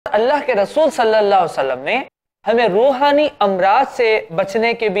اللہ کے رسول صلی اللہ علیہ وسلم نے ہمیں روحانی امراض سے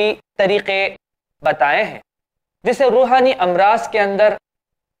بچنے کے بھی طریقے بتائے ہیں. جسے روحانی امراض کے اندر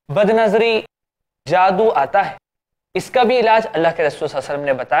بد نظری، جادو آتا ہے، اس کا بھی علاج اللہ کے رسول صلی اللہ علیہ وسلم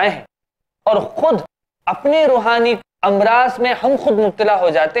نے بتائے ہیں. اور خود اپنے روحانی امراض میں ہم خود مبتلا ہو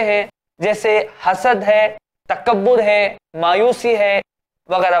جاتے ہیں، جیسے حسد ہے، تکبر ہے، مایوسی ہے،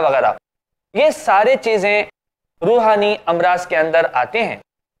 وغیرہ وغیرہ. یہ سارے چیزیں روحانی امراض کے اندر آتے ہیں.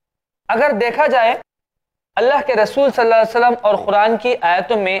 اگر دیکھا جائے اللہ کے رسول صلی اللہ علیہ وسلم اور قرآن کی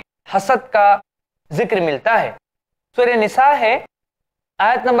آیتوں میں حسد کا ذکر ملتا ہے. سورہ نساء ہے،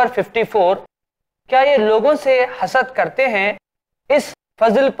 آیت نمبر 54. کیا یہ لوگوں سے حسد کرتے ہیں اس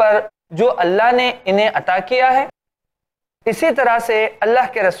فضل پر جو اللہ نے انہیں عطا کیا ہے؟ اسی طرح سے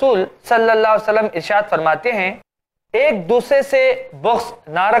اللہ کے رسول صلی اللہ علیہ وسلم ارشاد فرماتے ہیں، ایک دوسرے سے بغض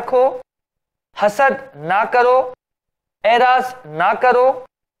نہ رکھو، حسد نہ کرو، اعراض نہ کرو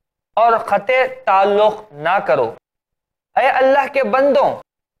اور قطع تعلق نہ کرو. اے اللہ کے بندوں،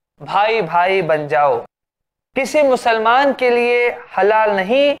 بھائی بھائی بن جاؤ. کسی مسلمان کے لیے حلال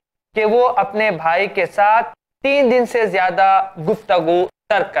نہیں کہ وہ اپنے بھائی کے ساتھ 3 دن سے زیادہ گفتگو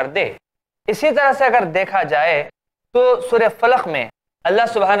ترک کر دے. اسی طرح سے اگر دیکھا جائے تو سورہ فلق میں اللہ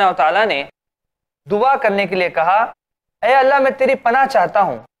سبحانہ و تعالیٰ نے دعا کرنے کے لیے کہا، اے اللہ میں تیری پناہ چاہتا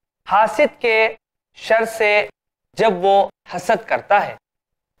ہوں حاسد کے شر سے جب وہ حسد کرتا ہے.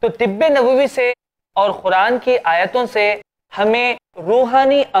 تو طب نبوی سے اور قرآن کی آیتوں سے ہمیں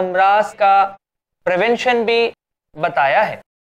روحانی امراض کا پریونشن بھی بتایا ہے.